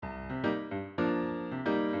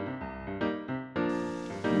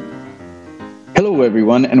Hello,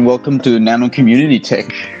 everyone, and welcome to Nano Community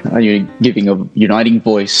Tech. You're giving a uniting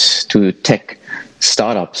voice to tech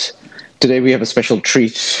startups. Today, we have a special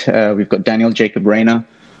treat. We've got Daniel Jacob Rayner,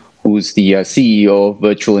 who's the CEO of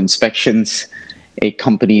Virtual Inspections, a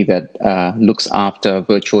company that looks after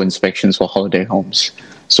virtual inspections for holiday homes.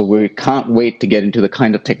 So we can't wait to get into the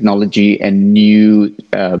kind of technology and new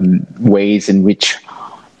ways in which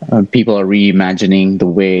people are reimagining the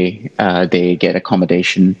way they get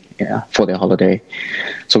accommodation for their holiday.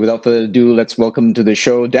 So without further ado, let's welcome to the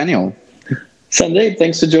show, Daniel. Sandeep,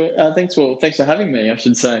 thanks for having me. I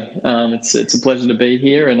should say it's a pleasure to be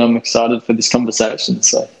here, and I'm excited for this conversation.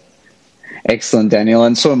 So. Excellent, Daniel,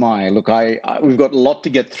 and so am I. Look, we've got a lot to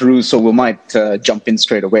get through, so we might jump in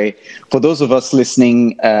straight away. For those of us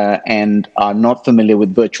listening and are not familiar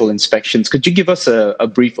with virtual inspections, could you give us a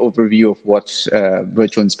brief overview of what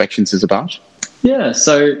virtual inspections is about? Yeah,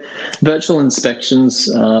 so virtual inspections,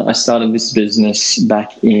 I started this business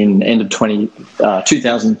back in end of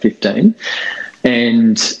 2015.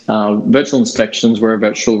 And virtual inspections, we're a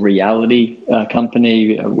virtual reality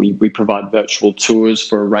company. We provide virtual tours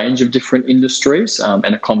for a range of different industries, and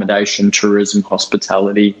accommodation, tourism,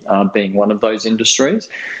 hospitality being one of those industries.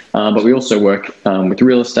 But we also work with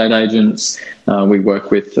real estate agents. We work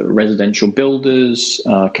with residential builders,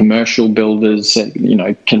 commercial builders,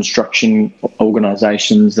 construction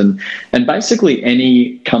organisations, and basically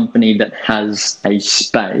any company that has a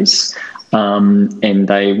space. And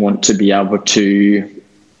they want to be able to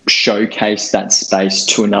showcase that space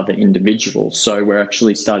to another individual. So we're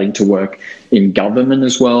actually starting to work in government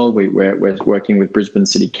as well. We're working with Brisbane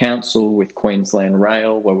City Council, with Queensland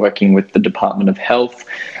Rail. We're working with the Department of Health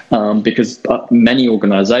because many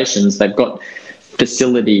organisations, they've got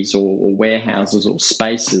facilities or warehouses or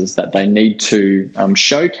spaces that they need to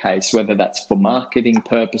showcase, whether that's for marketing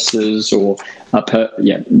purposes or whether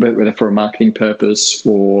for a marketing purpose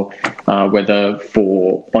or whether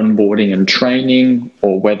for onboarding and training,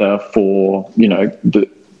 or whether for the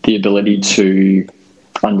ability to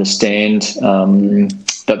understand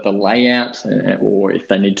the layout, or if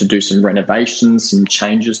they need to do some renovations, some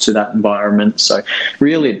changes to that environment. So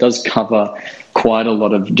really it does cover quite a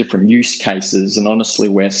lot of different use cases, and honestly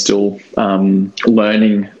we're still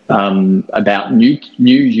learning about new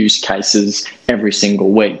use cases every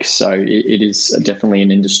single week. So it is definitely an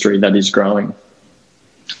industry that is growing.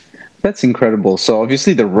 That's incredible. So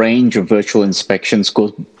obviously the range of virtual inspections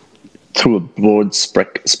goes through a broad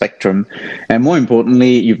spectrum, and more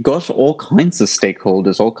importantly, you've got all kinds of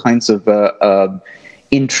stakeholders, all kinds of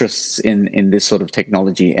interests in this sort of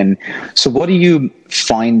technology. And so what are you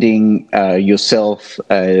finding yourself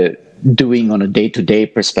doing on a day-to-day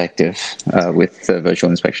perspective with virtual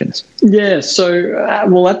inspections? Yeah, so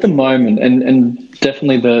well, at the moment, and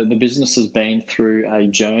definitely the business has been through a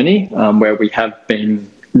journey where we have been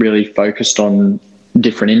really focused on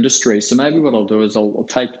different industries. So maybe what I'll do is I'll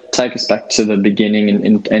take us back to the beginning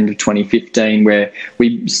in end of 2015, where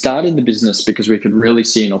we started the business because we could really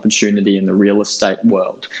see an opportunity in the real estate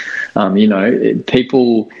world.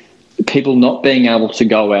 People not being able to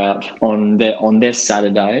go out on their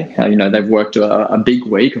Saturday. They've worked a big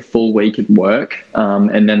week, a full week at work,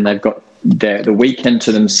 and then they've got the weekend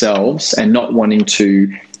to themselves, and not wanting to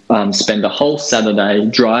spend a whole Saturday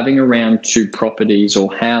driving around to properties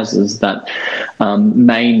or houses that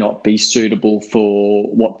may not be suitable for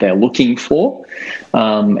what they're looking for.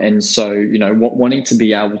 And so, wanting to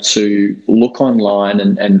be able to look online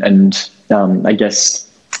and I guess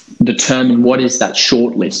determine what is that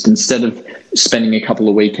short list, instead of spending a couple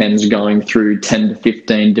of weekends going through 10 to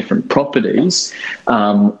 15 different properties.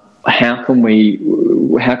 How can we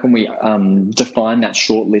define that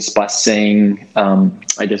short list by seeing,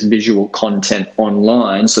 visual content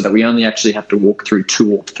online, so that we only actually have to walk through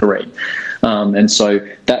 2 or 3? And so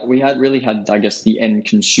that we had the end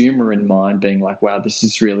consumer in mind, being like, wow, this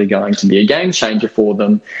is really going to be a game changer for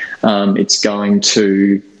them. It's going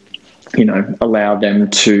to, allow them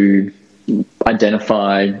to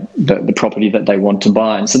identify the property that they want to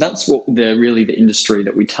buy. And so that's what the industry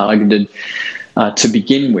that we targeted to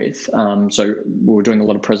begin with. So we were doing a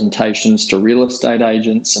lot of presentations to real estate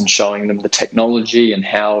agents and showing them the technology and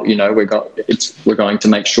how, we're going to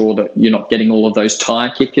make sure that you're not getting all of those tire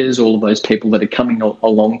kickers, all of those people that are coming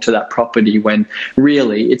along to that property when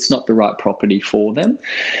really it's not the right property for them.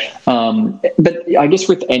 But I guess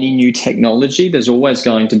with any new technology, there's always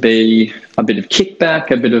going to be a bit of kickback,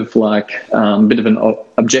 a bit of an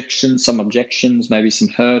objection, some objections, maybe some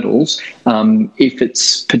hurdles, if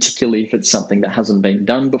it's something that hasn't been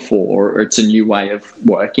done before, or it's a new way of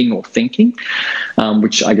working or thinking,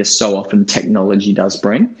 which I guess so often technology does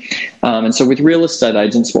bring. And so with real estate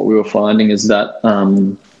agents, what we were finding is that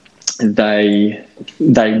they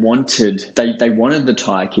wanted the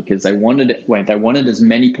tire kickers. They wanted as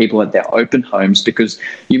many people at their open homes, because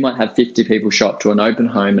you might have 50 people show up to an open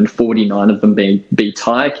home and 49 of them be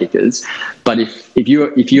tire kickers. But if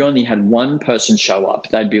you only had one person show up,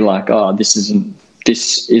 they'd be like, oh, this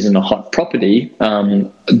isn't a hot property,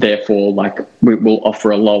 therefore like we will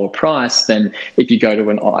offer a lower price than if you go to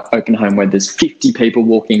an open home where there's 50 people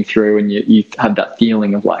walking through, and you have that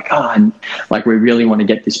feeling of like, and like we really want to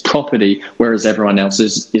get this property, whereas everyone else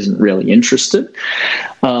isn't really interested.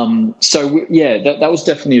 That was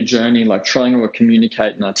definitely a journey, like trying to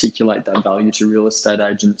communicate and articulate that value to real estate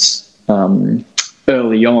agents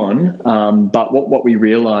early on. But what we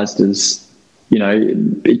realized is,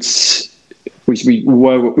 we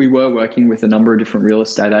were working with a number of different real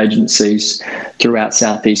estate agencies throughout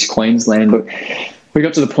Southeast Queensland, but we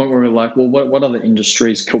got to the point where we were like, well, what other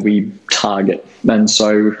industries could we target? And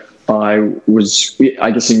so I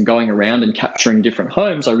guess in going around and capturing different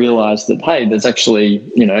homes, I realized that, hey, there's actually,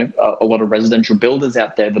 a lot of residential builders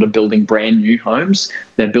out there that are building brand new homes.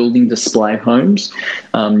 They're building display homes.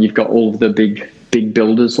 You've got all of the big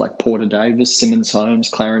builders like Porter Davis, Simmons Homes,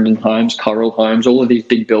 Clarendon Homes, Coral Homes, all of these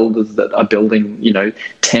big builders that are building,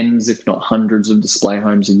 tens, if not hundreds of display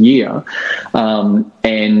homes a year.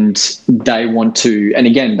 And they want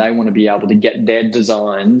to be able to get their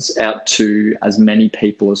designs out to as many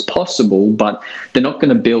people as possible, but they're not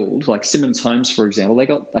going to build, like Simmons Homes, for example, they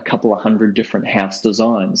got a couple of hundred different house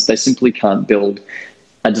designs. They simply can't build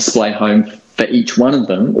a display home for each one of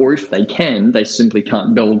them, or if they can, they simply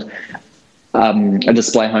can't build a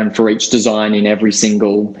display home for each design in every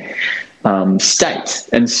single state.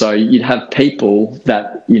 And so you'd have people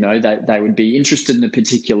that, they would be interested in a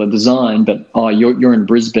particular design, but, you're in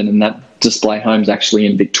Brisbane and that display home's actually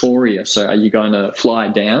in Victoria. So are you going to fly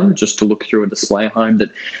down just to look through a display home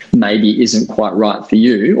that maybe isn't quite right for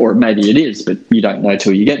you, or maybe it is, but you don't know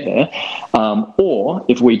till you get there? Or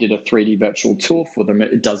if we did a 3D virtual tour for them,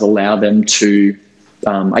 it does allow them to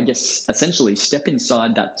essentially step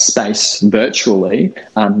inside that space virtually,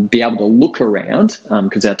 be able to look around,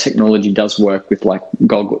 because our technology does work with like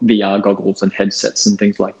VR goggles and headsets and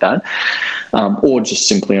things like that, or just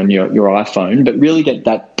simply on your iPhone, but really get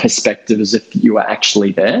that perspective as if you were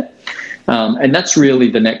actually there. And that's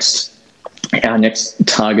really our next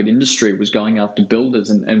target industry was going after builders,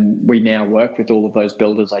 and we now work with all of those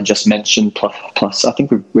builders I just mentioned, plus I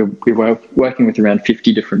think we're working with around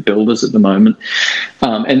 50 different builders at the moment,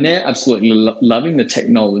 and they're absolutely loving the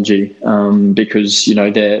technology, because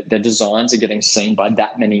their designs are getting seen by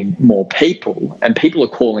that many more people, and people are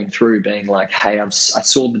calling through being like, hey, I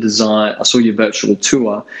saw the design, I saw your virtual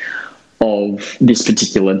tour of this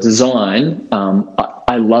particular design,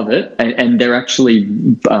 I love it, and they're actually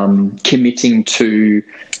committing to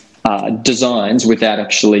designs without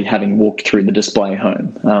actually having walked through the display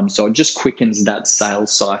home. So it just quickens that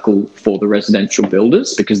sales cycle for the residential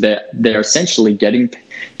builders, because they're essentially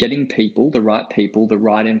getting people, the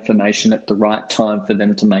right information at the right time for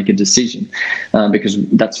them to make a decision, because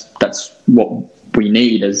that's what we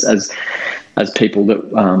need as people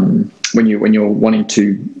that. When you're wanting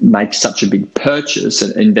to make such a big purchase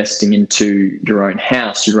and investing into your own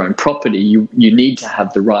house, your own property, you need to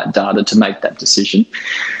have the right data to make that decision.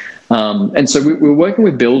 And so we're working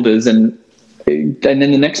with builders, and then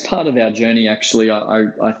the next part of our journey, actually,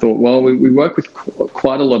 I thought, well, we work with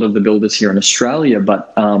quite a lot of the builders here in Australia,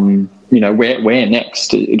 but where next?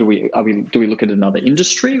 Do we look at another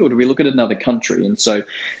industry, or do we look at another country? And so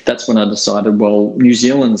that's when I decided, well, New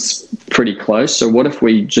Zealand's pretty close, so what if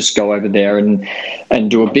we just go over there and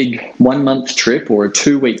do a big 1 month trip or a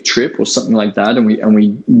 2-week trip or something like that, and we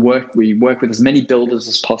work with as many builders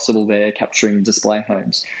as possible there, capturing display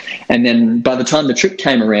homes. And then by the time the trip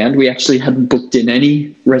came around, we actually hadn't booked in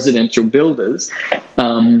any residential builders,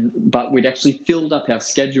 but we'd actually filled up our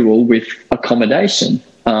schedule with accommodation.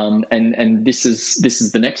 And this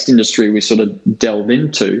is the next industry we sort of delve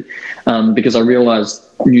into, because I realised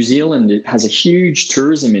New Zealand has a huge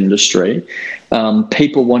tourism industry,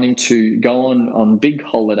 people wanting to go on big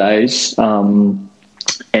holidays,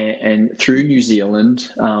 and through New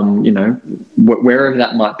Zealand, wherever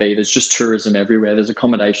that might be, there's just tourism everywhere. There's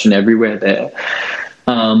accommodation everywhere there,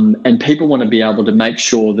 and people want to be able to make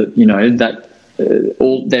sure that that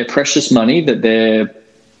all their precious money that they're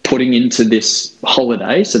putting into this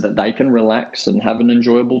holiday so that they can relax and have an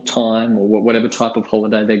enjoyable time, or whatever type of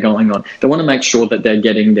holiday they're going on. They want to make sure that they're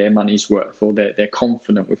getting their money's worth, or they're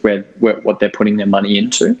confident with what they're putting their money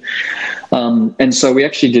into. And so we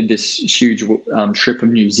actually did this huge trip of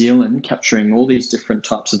New Zealand, capturing all these different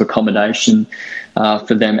types of accommodation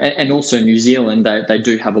for them. And also New Zealand, they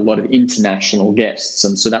do have a lot of international guests.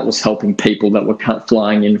 And so that was helping people that were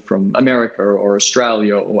flying in from America or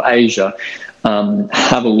Australia or Asia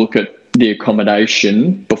have a look at the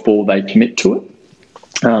accommodation before they commit to it.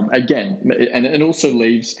 Again, and it also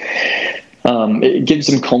leaves... it gives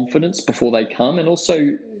them confidence before they come, and also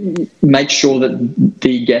make sure that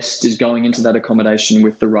the guest is going into that accommodation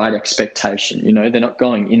with the right expectation. You know, they're not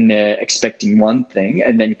going in there expecting one thing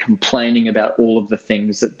and then complaining about all of the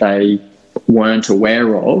things that they weren't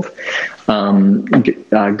aware of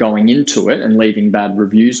going into it, and leaving bad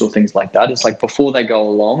reviews or things like that. It's like before they go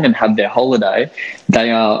along and have their holiday, they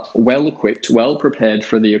are well equipped, well prepared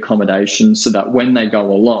for the accommodation, so that when they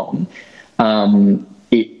go along,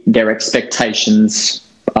 their expectations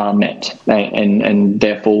are met, and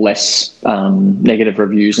therefore less negative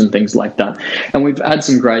reviews and things like that. And we've had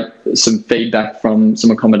some feedback from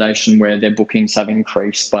some accommodation where their bookings have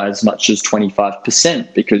increased by as much as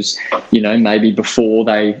 25%, because, you know, maybe before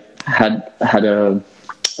they had a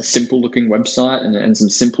simple looking website and some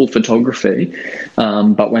simple photography,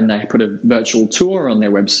 but when they put a virtual tour on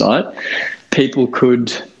their website, people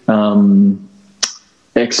could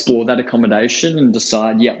explore that accommodation and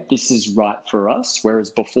decide, yeah, this is right for us.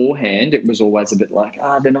 Whereas beforehand, it was always a bit like,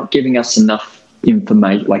 they're not giving us enough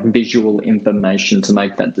information, like visual information, to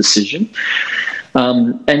make that decision.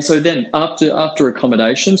 And so then after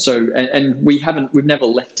accommodation, we've never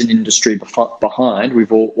left an industry behind.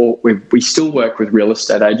 We still work with real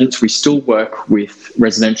estate agents. We still work with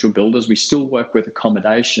residential builders. We still work with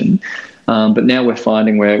accommodation. But now we're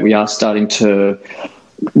finding where we are starting to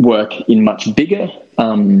work in much bigger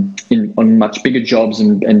on much bigger jobs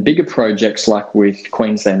and bigger projects, like with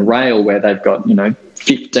Queensland Rail, where they've got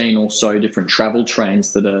 15 or so different travel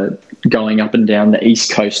trains that are going up and down the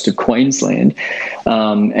east coast of Queensland,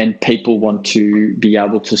 and people want to be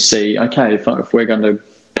able to see, okay, if we're going to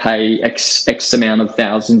pay X amount of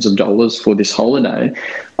thousands of dollars for this holiday,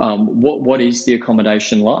 what is the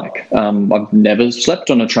accommodation like? I've never slept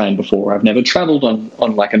on a train before. I've never travelled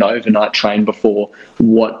on like an overnight train before.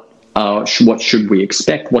 What should we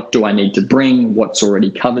expect? What do I need to bring? What's already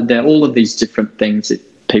covered there? All of these different things that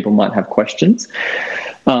people might have questions.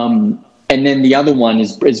 And then the other one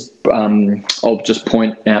is I'll just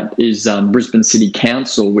point out, is Brisbane City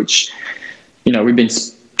Council, which, we've been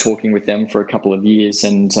talking with them for a couple of years,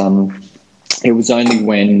 and it was only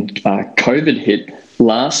when COVID hit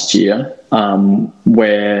last year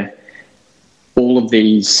where all of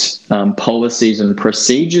these policies and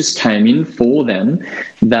procedures came in for them,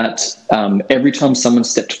 that every time someone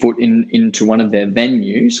stepped foot into one of their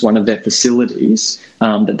venues, one of their facilities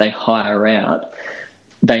that they hire out,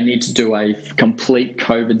 they need to do a complete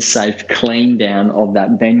COVID-safe clean down of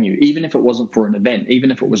that venue, even if it wasn't for an event,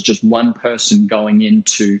 even if it was just one person going in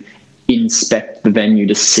to inspect the venue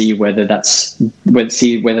to see whether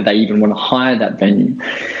they even want to hire that venue.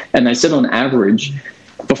 And they said on average,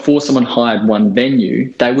 before someone hired one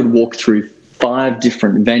venue, they would walk through 5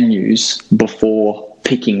 different venues before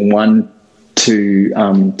picking one to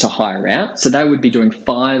hire out. So they would be doing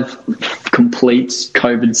 5 complete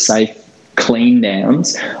COVID-safe clean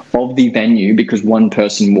downs of the venue because one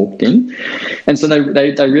person walked in. And so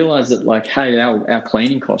they realized that, like, hey, our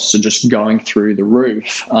cleaning costs are just going through the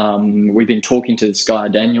roof. We've been talking to this guy,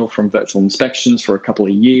 Daniel, from Virtual Inspections for a couple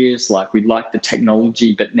of years. Like, we like the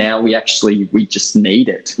technology, but now we just need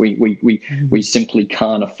it. We simply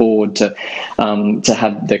can't afford to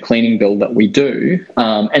have the cleaning bill that we do.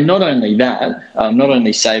 And not only that, not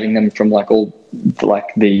only saving them from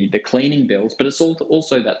the cleaning bills, but it's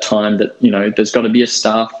also that time that, there's got to be a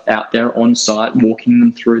staff out there on site walking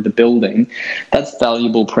them through the building. That's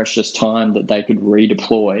valuable, precious time that they could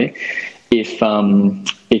redeploy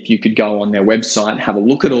if you could go on their website, have a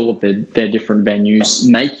look at all of their different venues,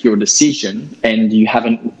 make your decision, and you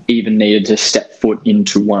haven't even needed to step foot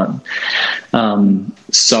into one.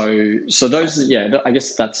 So those, I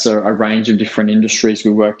guess that's a range of different industries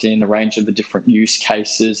we worked in, a range of the different use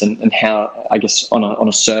cases, and how, I guess, on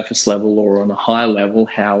a surface level or on a high level,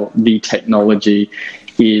 how the technology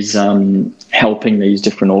is helping these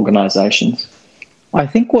different organizations. I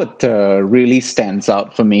think what really stands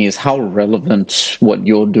out for me is how relevant what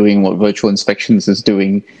you're doing, what Virtual Inspections is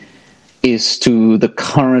doing, is to the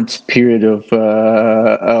current period of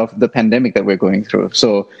the pandemic that we're going through.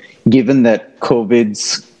 So given that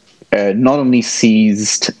COVID's not only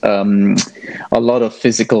seized a lot of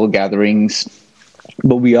physical gatherings,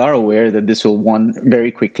 but we are aware that this will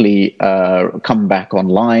very quickly come back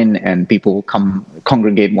online, and people will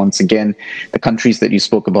congregate once again. The countries that you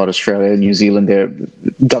spoke about, Australia, New Zealand, their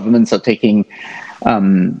governments are taking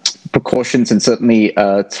precautions and certainly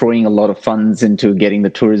throwing a lot of funds into getting the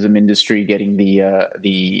tourism industry, getting the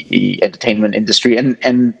entertainment industry,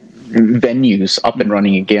 and venues up and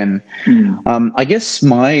running again. I guess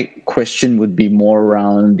my question would be more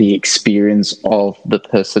around the experience of the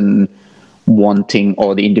person wanting,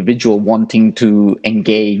 or the individual wanting to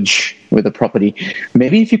engage with the property.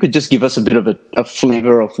 Maybe if you could just give us a bit of a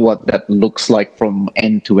flavor of what that looks like from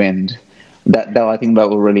end to end, that I think that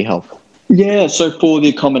will really help. Yeah, so for the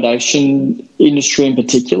accommodation industry in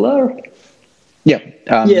particular?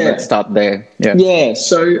 Let's start there. Yeah,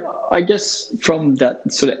 so I guess from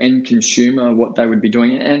that sort of end consumer, what they would be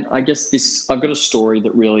doing, and I guess I've got a story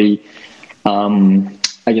that really,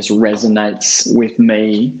 resonates with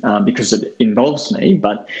me because it involves me.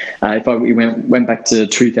 But if we went back to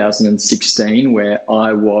 2016, where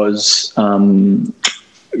I was,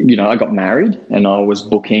 I got married and I was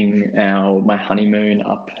booking my honeymoon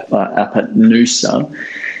up at Noosa.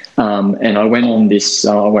 And I went on this,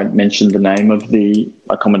 I won't mention the name of the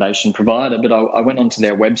accommodation provider, but I went onto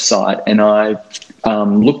their website and I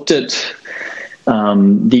looked at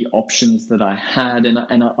the options that I had,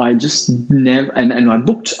 and I just never, and I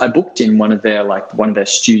booked in one of their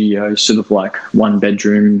studios, sort of like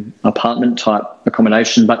 1-bedroom apartment type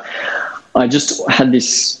accommodation, but I just had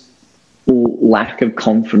this lack of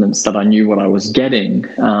confidence that I knew what I was getting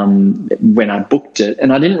when I booked it,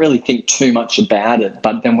 and I didn't really think too much about it.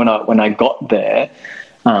 But then when I got there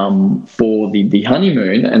for the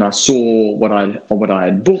honeymoon and I saw what I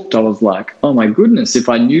had booked, I was like, oh my goodness! If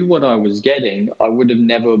I knew what I was getting, I would have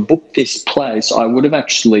never booked this place. I would have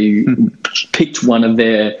actually picked one of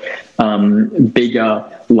their bigger,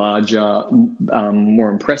 larger,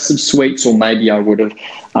 more impressive suites, or maybe I would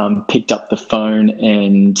have picked up the phone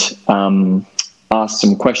and asked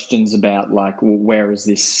some questions about, like, well, where's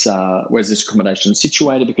this accommodation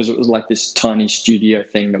situated, because it was like this tiny studio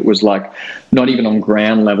thing that was like not even on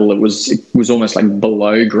ground level. It was almost like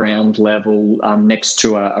below ground level, next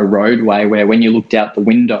to a roadway, where when you looked out the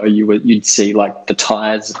window you'd see like the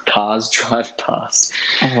tires of cars drive past.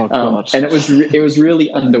 Oh God. And it was really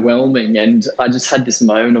underwhelming, and I just had this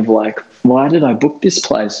moment of like, why did I book this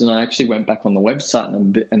place? And I actually went back on the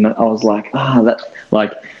website and I was like,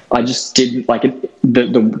 I just didn't like it.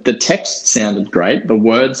 The text sounded great. The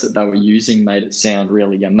words that they were using made it sound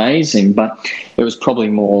really amazing, but it was probably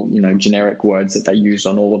more, generic words that they used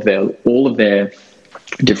on all of their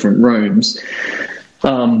different rooms.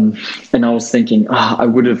 And I was thinking, I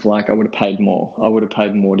would have paid more. I would have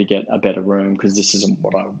paid more to get a better room, because this isn't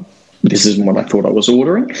what I thought I was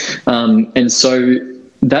ordering. And so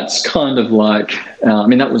that's kind of like,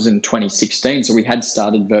 that was in 2016. So we had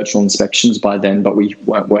started virtual inspections by then, but we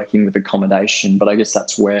weren't working with accommodation. But I guess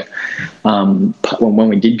that's where, when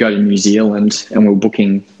we did go to New Zealand and we were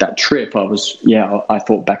booking that trip, I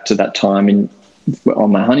thought back to that time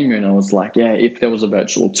on my honeymoon. I was like, if there was a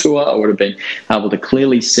virtual tour, I would have been able to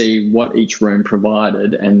clearly see what each room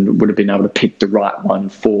provided and would have been able to pick the right one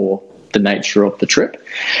for the nature of the trip,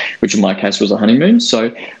 which in my case was a honeymoon.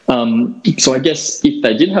 So I guess if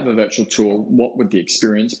they did have a virtual tour, what would the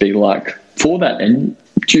experience be like for that end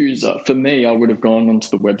user? For me, I would have gone onto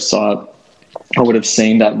the website, I would have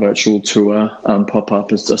seen that virtual tour pop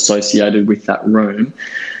up as associated with that room.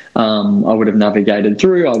 I would have navigated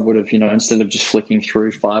through. I would have, instead of just flicking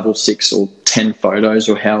through 5 or 6 or 10 photos,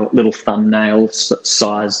 or how little thumbnail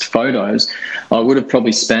sized photos, I would have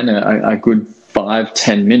probably spent a good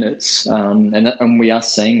 5-10 minutes, and we are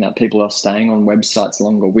seeing that people are staying on websites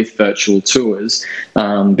longer with virtual tours,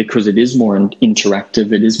 because it is more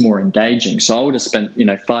interactive, it is more engaging. So I would have spent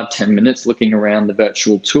 5-10 minutes looking around the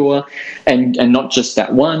virtual tour, and not just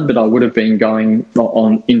that one, but I would have been going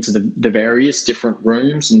on into the various different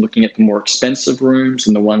rooms and looking at the more expensive rooms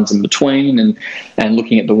and the ones in between, and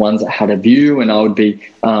looking at the ones that had a view, and I would be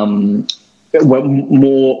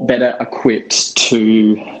more better equipped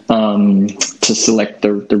to select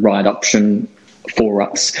the right option for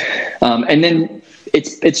us. And then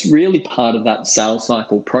it's really part of that sales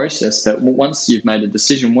cycle process that once you've made a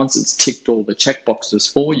decision, once it's ticked all the check boxes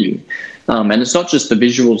for you, and it's not just the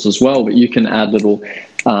visuals as well, but you can add little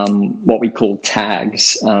what we call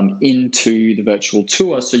tags into the virtual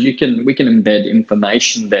tour, so we can embed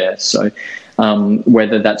information there. So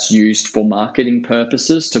whether that's used for marketing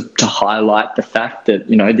purposes to highlight the fact that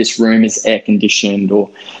this room is air conditioned, or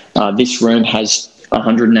this room has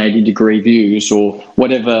 180-degree views or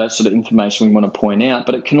whatever sort of information we want to point out.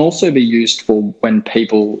 But it can also be used for when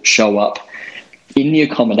people show up in the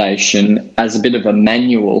accommodation as a bit of a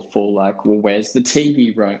manual for like, well, where's the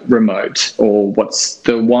TV remote, or what's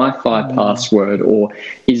the Wi-Fi password, or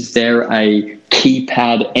is there a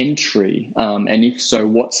keypad entry, and if so,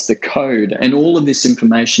 what's the code? And all of this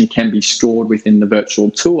information can be stored within the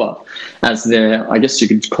virtual tour as their, I guess you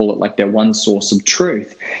could call it like their one source of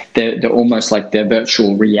truth. They're almost like their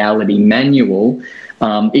virtual reality manual.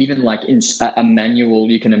 Even like in a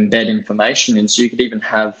manual you can embed information in, so you could even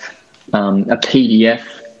have a PDF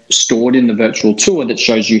stored in the virtual tour that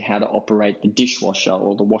shows you how to operate the dishwasher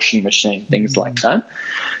or the washing machine, things like that.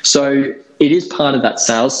 So it is part of that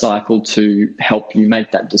sales cycle to help you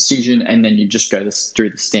make that decision, and then you just go through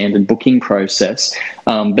the standard booking process.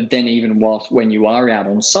 But then even when you are out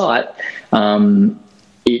on site,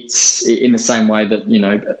 it's in the same way that, you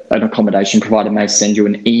know, an accommodation provider may send you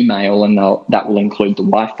an email, and that will include the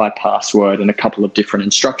Wi-Fi password and a couple of different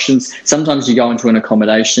instructions. Sometimes you go into an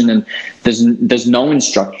accommodation and there's no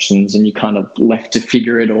instructions, and you're kind of left to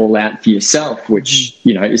figure it all out for yourself, which,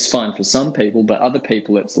 you know, is fine for some people, but other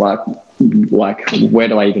people it's like where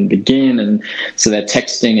do I even begin? And so they're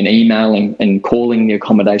texting and emailing and calling the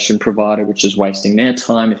accommodation provider, which is wasting their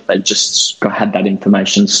time if they just had that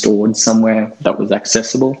information stored somewhere that was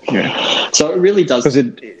accessible. Yeah. So it really does.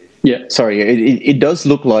 It does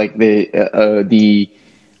look like the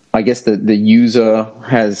I guess the user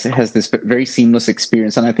has this very seamless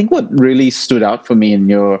experience. And I think what really stood out for me in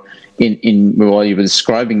while you were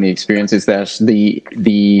describing the experience is that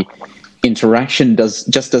the interaction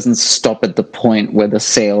doesn't stop at the point where the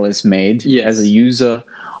sale is made. Yes. As a user,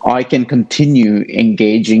 I can continue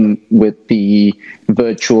engaging with the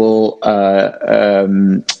virtual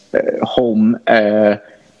home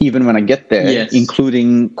even when I get there, yes,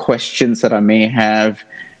 including questions that I may have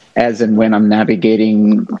as and when I'm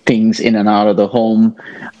navigating things in and out of the home.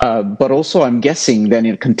 But also, I'm guessing then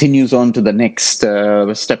it continues on to the next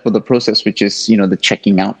step of the process, which is, you know, the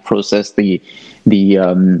checking out process, you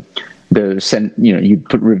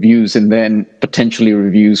put reviews, and then potentially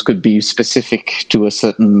reviews could be specific to a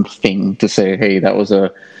certain thing to say, hey, that was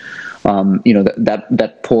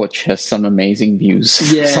that porch has some amazing views.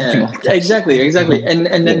 Yeah, like that. Exactly.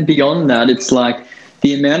 And then beyond that, it's like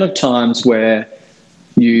the amount of times where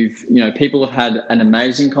people have had an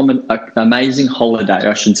amazing holiday,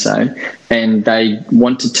 I should say, and they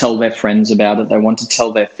want to tell their friends about it. They want to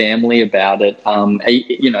tell their family about it.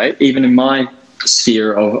 Even in my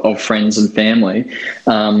sphere of friends and family,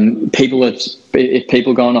 if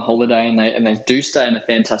people go on a holiday and they do stay in a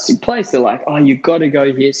fantastic place, they're like, oh, you've got to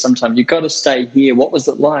go here sometime, you've got to stay here, what was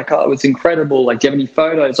it like? Oh, it was incredible. Like, do you have any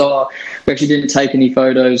photos? Oh, we actually didn't take any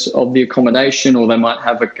photos of the accommodation. Or they might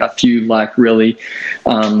have a few like really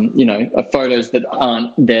photos that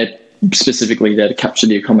aren't there specifically there to capture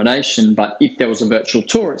the accommodation. But if there was a virtual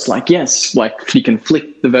tour, it's like, yes, like you can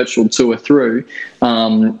flick the virtual tour through,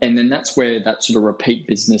 and then that's where that sort of repeat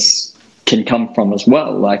business can come from as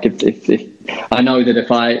well. Like if I know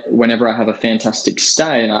that whenever I have a fantastic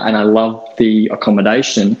stay and I love the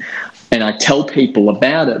accommodation and I tell people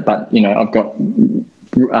about it, but I've got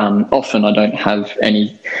often I don't have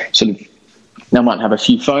any sort of, I might have a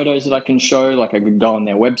few photos that I can show, like I could go on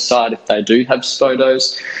their website if they do have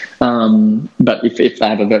photos. But if they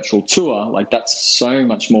have a virtual tour, like that's so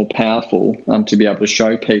much more powerful to be able to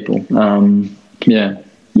show people.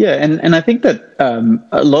 Yeah, and I think that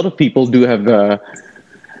a lot of people do have,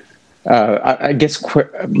 I guess,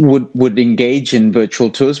 would engage in virtual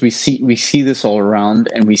tours. We see this all around,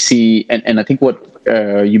 and we see, and I think what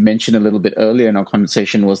you mentioned a little bit earlier in our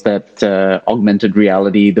conversation was that augmented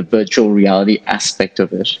reality, the virtual reality aspect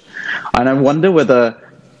of it. And I wonder whether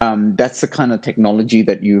that's the kind of technology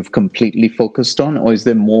that you've completely focused on, or is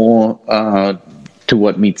there more to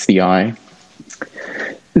what meets the eye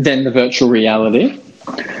than the virtual reality?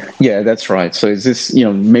 Yeah, that's right. So is this,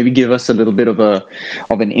 maybe give us a little bit of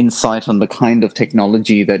an insight on the kind of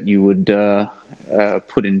technology that you would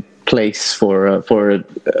put in place for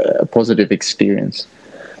a positive experience?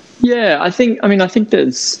 Yeah, I think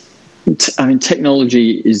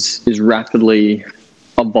technology is rapidly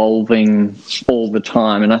evolving all the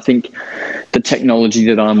time, and I think the technology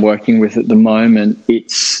that I'm working with at the moment,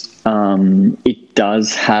 it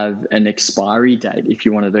does have an expiry date, if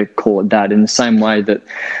you wanted to call it that, in the same way that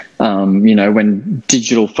when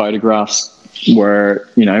digital photographs were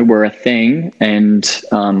a thing, and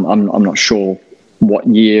I'm not sure what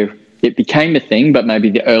year it became a thing, but maybe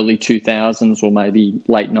the early 2000s or maybe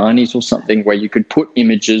late 90s or something, where you could put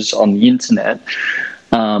images on the internet.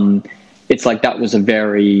 It's like that was a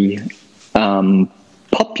very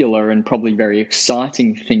popular and probably very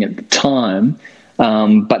exciting thing at the time.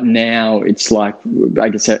 But now it's like, I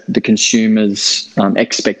guess, the consumer's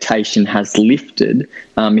expectation has lifted.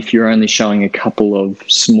 If you're only showing a couple of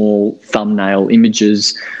small thumbnail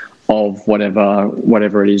images of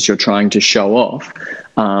whatever it is you're trying to show off,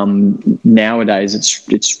 nowadays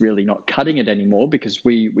it's really not cutting it anymore, because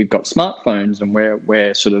we've got smartphones and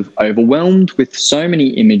we're sort of overwhelmed with so many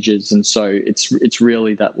images, and so it's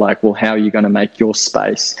really that, like, well, how are you going to make your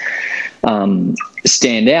space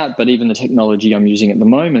stand out? But even the technology I'm using at the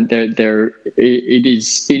moment, it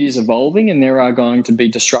is evolving, and there are going to be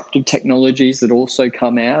disruptive technologies that also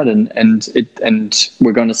come out, and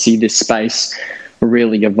we're going to see this space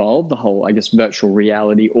really evolve, the whole, I guess, virtual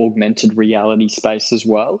reality, augmented reality space as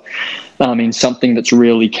well. I mean, something that's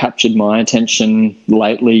really captured my attention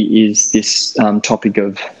lately is this topic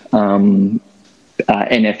of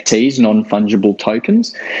NFTs, non-fungible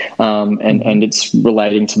tokens, and it's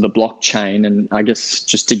relating to the blockchain. And I guess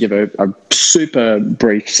just to give a super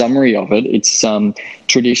brief summary of it, it's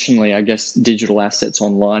traditionally, I guess, digital assets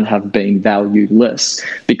online have been valueless,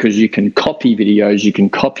 because you can copy videos, you can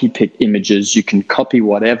copy images, you can copy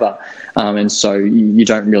whatever, and so you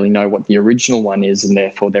don't really know what the original one is, and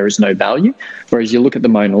therefore there is no value. Whereas you look at the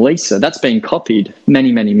Mona Lisa, that's been copied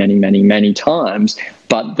many times,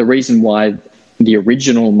 but the reason why the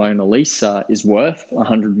original Mona Lisa is worth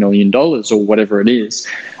 $100 million or whatever it is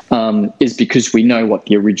because we know what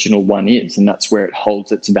the original one is, and that's where it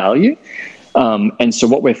holds its value. And so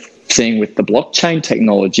what we're seeing with the blockchain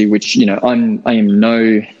technology, which, you know, I am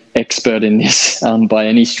no expert in this by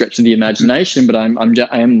any stretch of the imagination, but I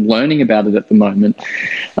am learning about it at the moment.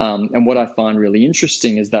 And what I find really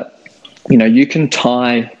interesting is that, you know, you can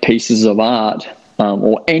tie pieces of art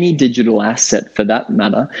or any digital asset for that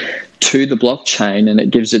matter to the blockchain, and it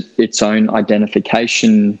gives it its own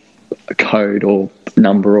identification code or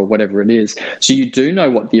number or whatever it is. So you do know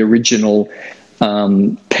what the original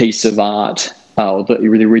piece of art or the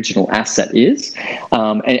original asset is,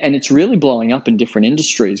 and it's really blowing up in different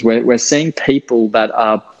industries. We're seeing people that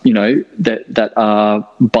are, you know, that are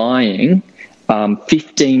buying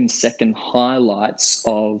 15-second highlights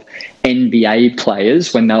of NBA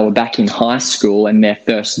players when they were back in high school and their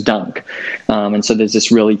first dunk. And so there's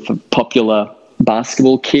this really popular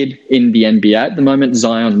basketball kid in the NBA at the moment,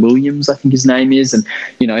 Zion Williams, I think his name is. And,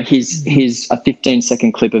 you know, his a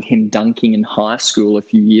 15-second clip of him dunking in high school a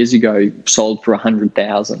few years ago sold for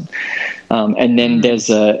 $100,000. And then there's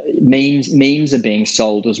memes are being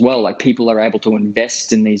sold as well. Like, people are able to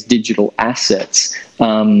invest in these digital assets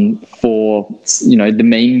for, you know, the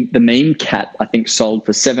meme cat, I think, sold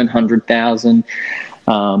for $700,000.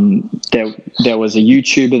 There was a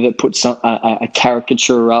YouTuber that put a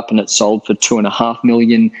caricature up and it sold for $2.5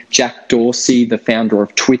 million. Jack Dorsey, the founder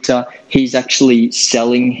of Twitter, he's actually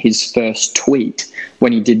selling his first tweet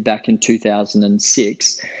when he did back in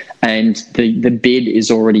 2006, and the bid is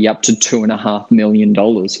already up to $2.5 million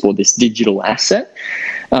for this digital asset.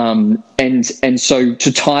 And so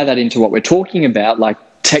to tie that into what we're talking about, like,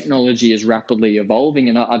 technology is rapidly evolving,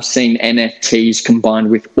 and I've seen NFTs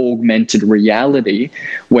combined with augmented reality,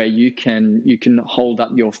 where you can hold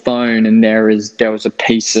up your phone and there was a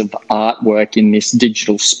piece of artwork in this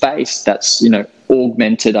digital space that's, you know,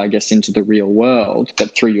 augmented, I guess, into the real world,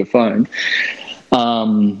 but through your phone.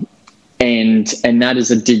 And that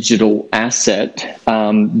is a digital asset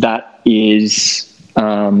that is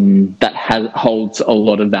holds a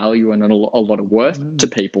lot of value and a lot of worth to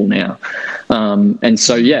people now. And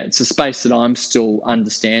so, yeah, it's a space that I'm still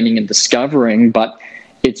understanding and discovering, but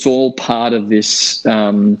it's all part of this,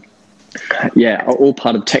 all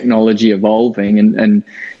part of technology evolving. And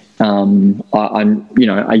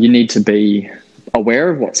you need to be aware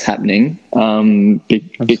of what's happening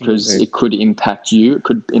because it could impact you, it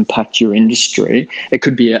could impact your industry, it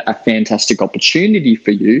could be a fantastic opportunity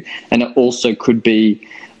for you, and it also could be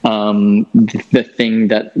the thing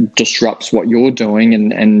that disrupts what you're doing,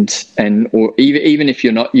 and or even if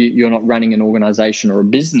you're not running an organization or a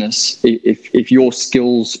business, if your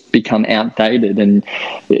skills become outdated and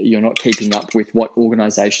you're not keeping up with what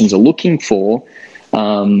organizations are looking for,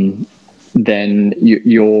 then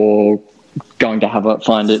you're going to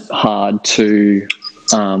find it hard to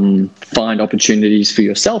find opportunities for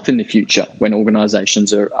yourself in the future when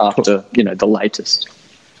organizations are after, you know, the latest.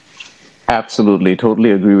 Absolutely,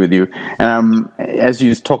 totally agree with you. As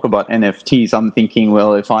you talk about NFTs, I'm thinking,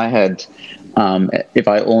 well, if I had If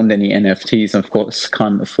I owned any NFTs, of course,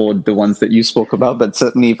 can't afford the ones that you spoke about, but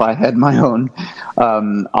certainly if I had my own,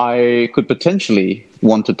 I could potentially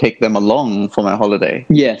want to take them along for my holiday.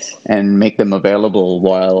 Yes. And make them available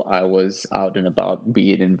while I was out and about,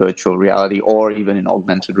 be it in virtual reality or even in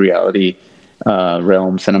augmented reality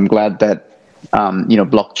realms. And I'm glad that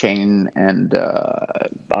blockchain and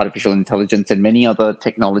artificial intelligence and many other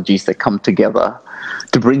technologies that come together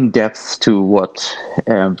to bring depth to what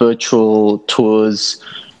virtual tours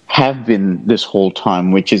have been this whole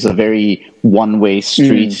time, which is a very one-way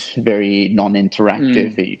street, very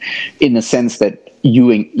non-interactive, in the sense that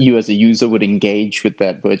you as a user would engage with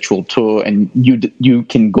that virtual tour, and you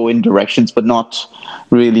can go in directions but not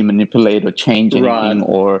really manipulate or change anything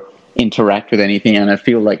or interact with anything. And I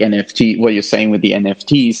feel like what you're saying with the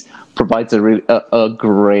NFTs provides a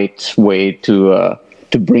great way to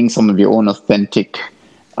bring some of your own authentic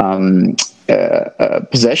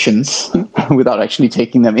possessions without actually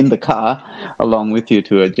taking them in the car along with you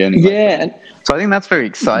to a journey. Yeah. So I think that's very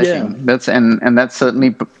exciting. Yeah. And that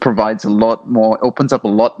certainly provides a lot more, opens up a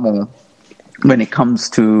lot more when it comes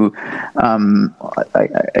to,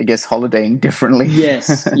 I guess, holidaying differently.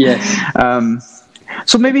 Yes.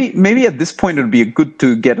 So maybe at this point it would be good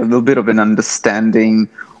to get a little bit of an understanding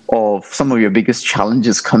of some of your biggest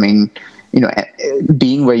challenges coming,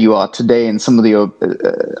 being where you are today, and some of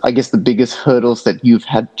the biggest hurdles that you've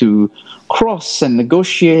had to cross and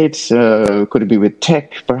negotiate. Could it be with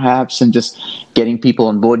tech, perhaps, and just getting people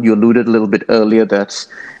on board? You alluded a little bit earlier that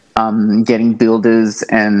getting builders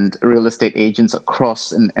and real estate agents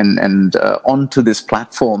across and onto this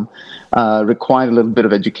platform required a little bit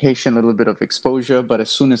of education, a little bit of exposure. But as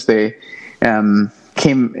soon as they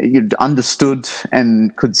understood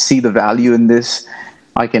and could see the value in this,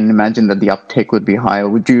 I can imagine that the uptake would be higher.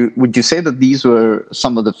 Would you say that these were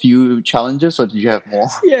some of the few challenges, or did you have more?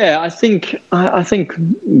 Yeah, I think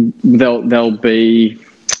there'll be,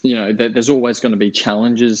 there's always going to be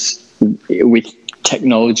challenges with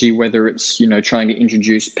technology, whether it's trying to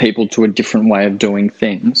introduce people to a different way of doing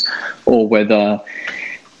things, or whether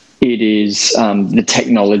it is the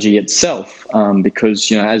technology itself.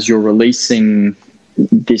 Because as you're releasing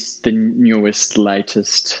the newest,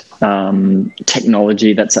 latest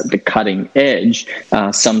technology that's at the cutting edge,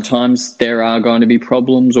 sometimes there are going to be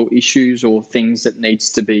problems or issues or things that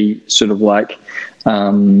needs to be sort of like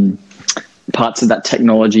parts of that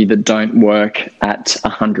technology that don't work at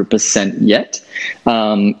 100% yet.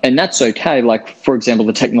 And that's okay. Like, for example,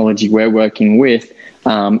 the technology we're working with,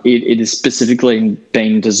 it is specifically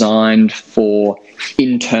being designed for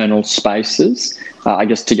internal spaces. I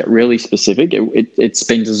guess to get really specific, it's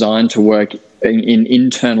been designed to work in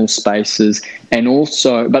internal spaces, and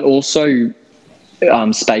also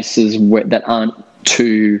spaces that aren't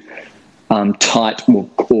too tight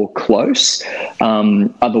or close.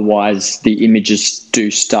 Otherwise, the images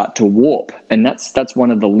do start to warp, and that's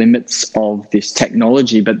one of the limits of this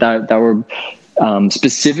technology. But they were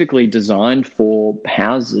specifically designed for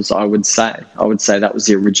houses. I would say that was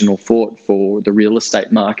the original thought for the real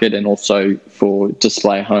estate market, and also for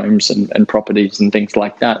display homes and properties and things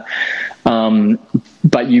like that.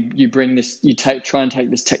 But you bring this, try and take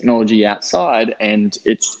this technology outside, and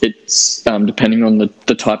it's depending on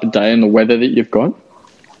the type of day and the weather that you've got,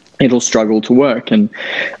 it'll struggle to work. And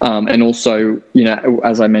also,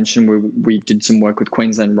 as I mentioned, we did some work with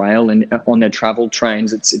Queensland Rail, and on their travel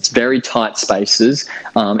trains, it's very tight spaces,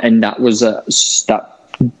 and that was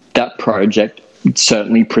that project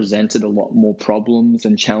certainly presented a lot more problems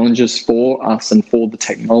and challenges for us and for the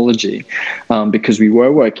technology, because we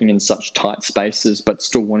were working in such tight spaces but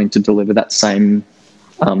still wanting to deliver that same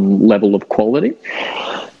level of quality.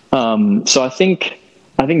 So I think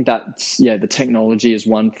that's, the technology is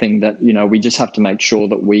one thing that, we just have to make sure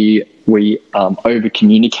that we over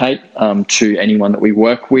communicate to anyone that we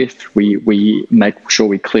work with. We make sure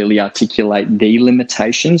we clearly articulate the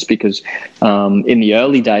limitations, because in the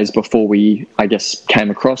early days, before we, I guess, came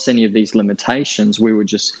across any of these limitations, we were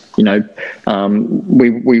just,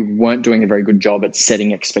 we weren't doing a very good job at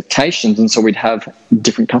setting expectations. And so we'd have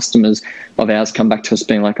different customers of ours come back to us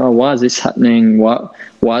being like, oh, why is this happening?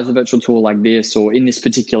 Why is the virtual tour like this? Or in this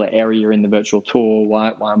particular area in the virtual tour,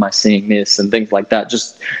 why am I seeing this? And things like that,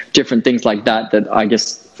 just different things like that I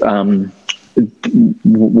guess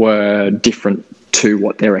were different to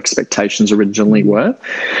what their expectations originally were.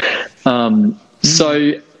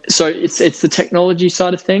 So it's the technology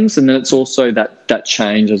side of things, and then it's also that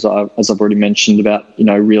change, as I've already mentioned, about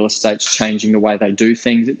real estate's changing the way they do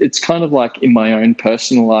things. It's kind of like in my own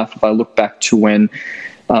personal life, if I look back to when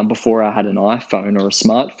before I had an iPhone or a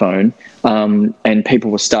smartphone, and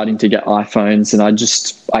people were starting to get iPhones, and I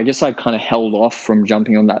guess I kind of held off from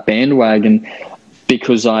jumping on that bandwagon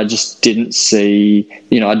because I just didn't see,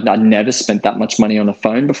 I'd never spent that much money on a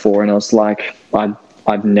phone before, and I was like,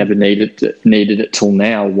 I've never needed it till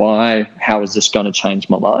now. Why? How is this going to change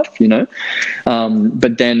my life?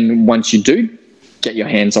 But then once you do get your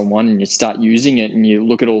hands on one and you start using it and you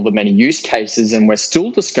look at all the many use cases, and we're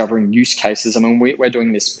still discovering use cases. I mean, we're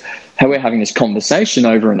doing this, how we're having this conversation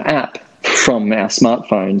over an app from our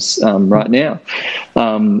smartphones right now.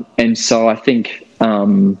 And so I think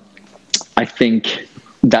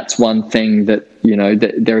that's one thing that,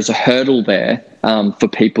 that there's a hurdle there for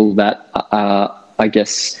people that are, I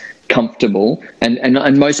guess, comfortable, and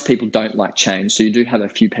most people don't like change. So you do have a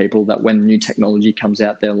few people that when new technology comes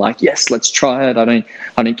out, they're like, yes, let's try it. I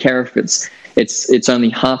don't care if it's only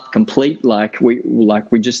half complete. We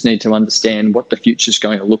just need to understand what the future's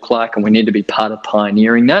going to look like, and we need to be part of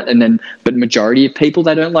pioneering that. But majority of people,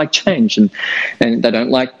 they don't like change, and they don't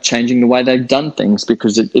like changing the way they've done things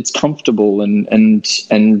because it's comfortable, and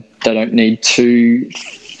they don't need to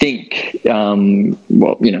think.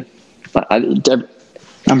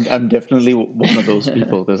 I'm definitely one of those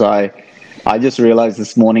people, because I just realized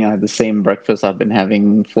this morning I had the same breakfast I've been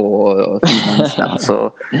having for 3 months now.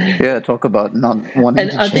 So yeah, talk about not wanting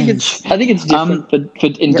to change. I think it's different for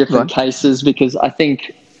in different cases, because I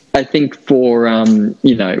think for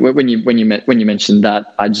when you mentioned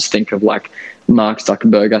that, I just think of like Mark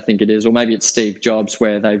Zuckerberg, I think it is, or maybe it's Steve Jobs,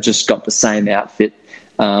 where they've just got the same outfit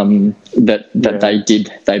they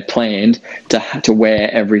planned to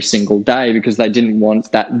wear every single day, because they didn't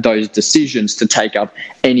want those decisions to take up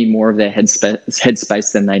any more of their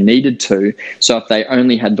headspace than they needed to. So if they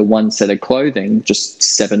only had the one set of clothing, just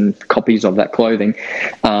 7 copies of that clothing,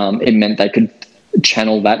 it meant they could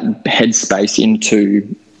channel that headspace into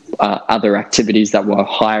other activities that were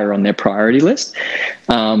higher on their priority list.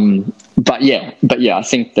 But yeah, I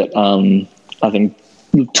think that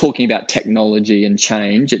talking about technology and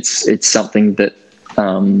change, it's something that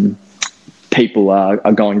people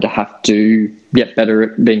are going to have to get better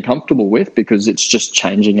at being comfortable with, because it's just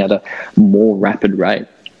changing at a more rapid rate.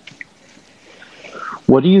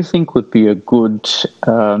 What do you think would be a good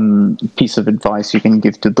piece of advice you can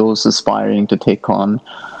give to those aspiring to take on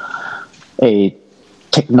a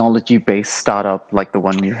technology-based startup like the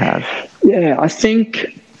one you have? Yeah, I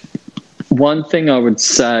think one thing I would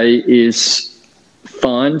say is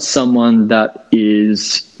find someone that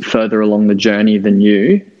is further along the journey than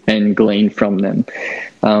you and glean from them.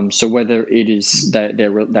 So whether it is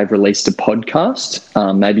they've released a podcast,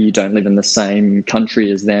 maybe you don't live in the same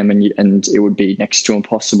country as them, and it would be next to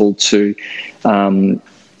impossible to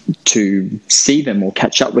see them or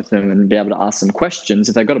catch up with them and be able to ask them questions.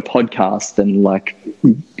 If they've got a podcast, then like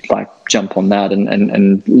jump on that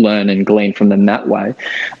and learn and glean from them that way.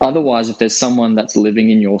 Otherwise, if there's someone that's living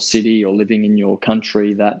in your city or living in your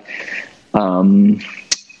country that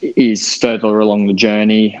is further along the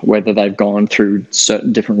journey, whether they've gone through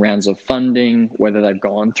certain different rounds of funding, whether they've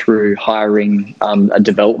gone through hiring a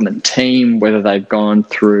development team, whether they've gone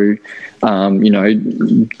through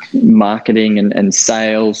marketing and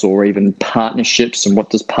sales, or even partnerships, and what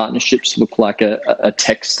does partnerships look like a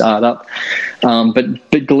tech startup,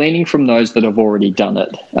 but gleaning from those that have already done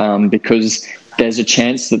it, because there's a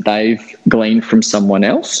chance that they've gleaned from someone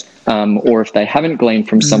else, or if they haven't gleaned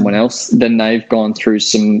from someone else, then they've gone through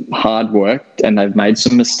some hard work and they've made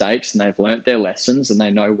some mistakes and they've learnt their lessons and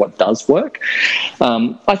they know what does work.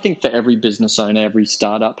 I think for every business owner, every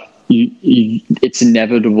startup, it's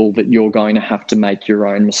inevitable that you're going to have to make your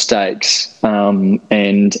own mistakes and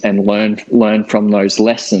learn from those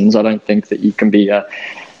lessons. I don't think that you can be a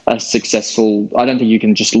successful. I don't think you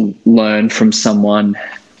can just learn from someone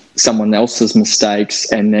else's mistakes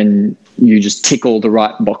and then you just tick all the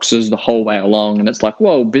right boxes the whole way along, and it's like,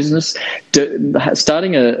 whoa,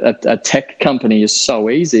 starting a tech company is so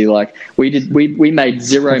easy. Like we made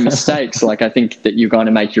 0 mistakes. Like I think that you're going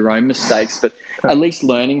to make your own mistakes, but at least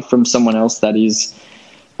learning from someone else that is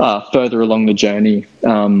further along the journey,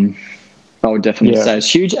 I would definitely say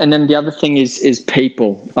is huge. And then the other thing is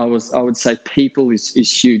people. I would say people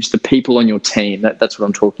is huge. The people on your team, that's what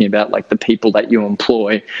I'm talking about, like the people that you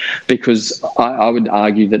employ, because I would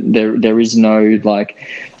argue that there is no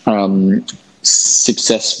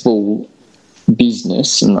successful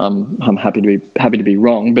business, and I'm happy to be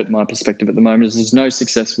wrong, but my perspective at the moment is there's no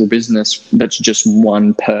successful business that's just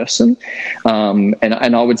one person,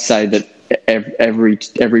 and I would say that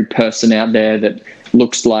every person out there that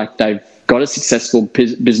looks like they've got a successful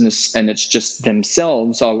business and it's just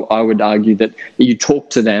themselves, I would argue that you talk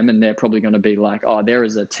to them and they're probably going to be like, oh, there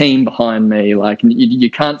is a team behind me. Like you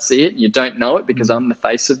can't see it, you don't know it because I'm the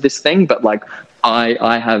face of this thing, but like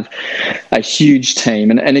I have a huge team,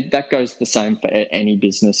 and that goes the same for any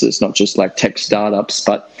businesses, not just like tech startups.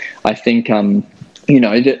 But I think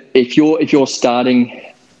if you're starting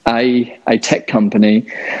a tech company,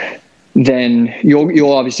 then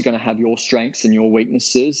you're obviously going to have your strengths and your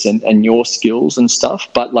weaknesses and your skills and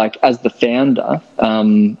stuff. But like as the founder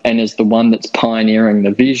and as the one that's pioneering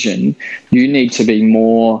the vision, you need to be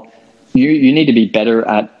more. You need to be better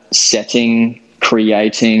at setting,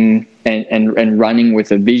 creating, and running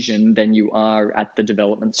with a vision than you are at the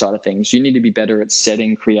development side of things. You need to be better at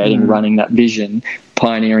setting, creating, running that vision,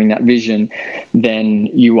 pioneering that vision than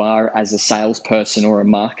you are as a salesperson or a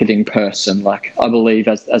marketing person. Like I believe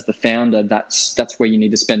as the founder, that's where you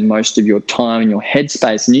need to spend most of your time and your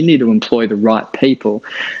headspace, and you need to employ the right people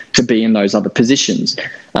to be in those other positions.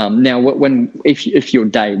 Now, if you're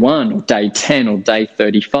day 1 or day 10 or day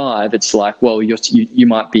 35, it's like, well, you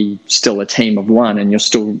might be still a team of one, and you're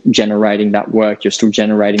still generating that work, you're still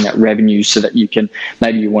generating that revenue, so that you can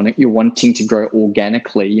maybe you're wanting to grow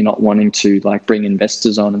organically. You're not wanting to like bring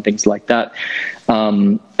investors on and things like that,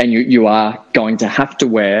 and you are going to have to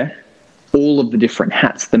wear all of the different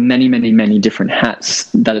hats, the many, many, many different hats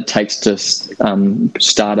that it takes to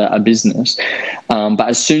start a business. But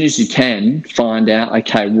as soon as you can find out,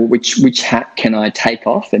 okay, well, which hat can I take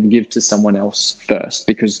off and give to someone else first?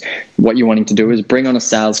 Because what you're wanting to do is bring on a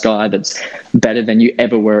sales guy that's better than you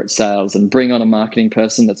ever were at sales, and bring on a marketing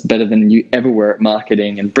person that's better than you ever were at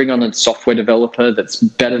marketing, and bring on a software developer that's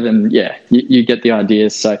better than, you get the idea.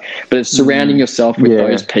 So, but it's surrounding yourself with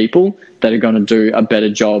those people that are going to do a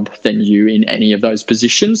better job than you in any of those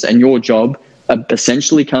positions. And your job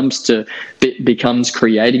essentially becomes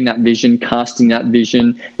creating that vision, casting that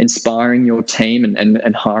vision, inspiring your team,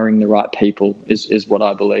 and hiring the right people is what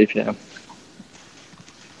I believe. Yeah.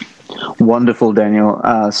 Wonderful, Daniel.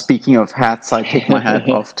 Speaking of hats, I take my hat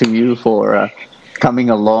off to you for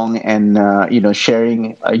coming along and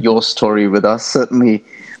sharing your story with us. Certainly,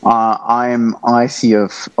 I see a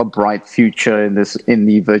bright future in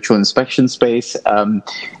the virtual inspection space. And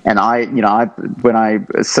when I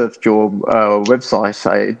surfed your website,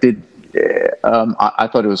 I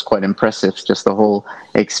thought it was quite impressive, just the whole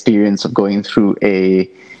experience of going through a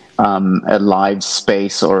live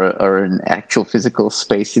space or an actual physical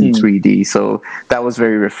space in 3D. So that was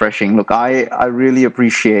very refreshing. Look, I really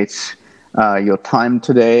appreciate your time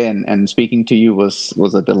today, and speaking to you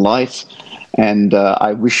was a delight. And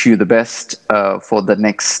I wish you the best for the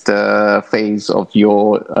next phase of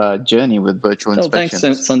your journey with virtual inspections.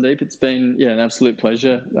 Thanks, Sandeep. It's been an absolute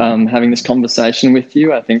pleasure having this conversation with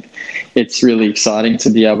you. I think it's really exciting to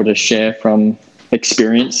be able to share from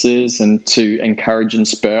experiences and to encourage and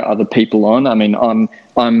spur other people on. I mean,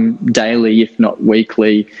 I'm daily, if not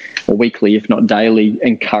weekly, or weekly, if not daily,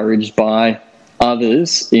 encouraged by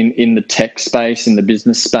others in the tech space, in the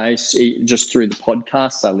business space, just through the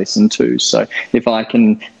podcasts I listen to. So if I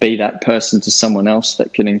can be that person to someone else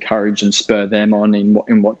that can encourage and spur them on in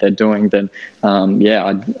what they're doing, then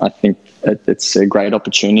I think it's a great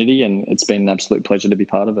opportunity, and it's been an absolute pleasure to be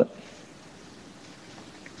part of it.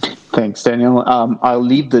 Thanks, Daniel. I'll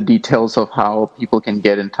leave the details of how people can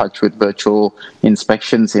get in touch with virtual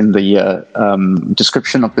inspections in the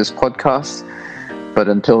description of this podcast. But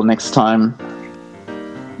until next time,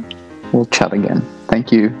 we'll chat again.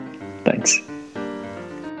 Thank you. Thanks.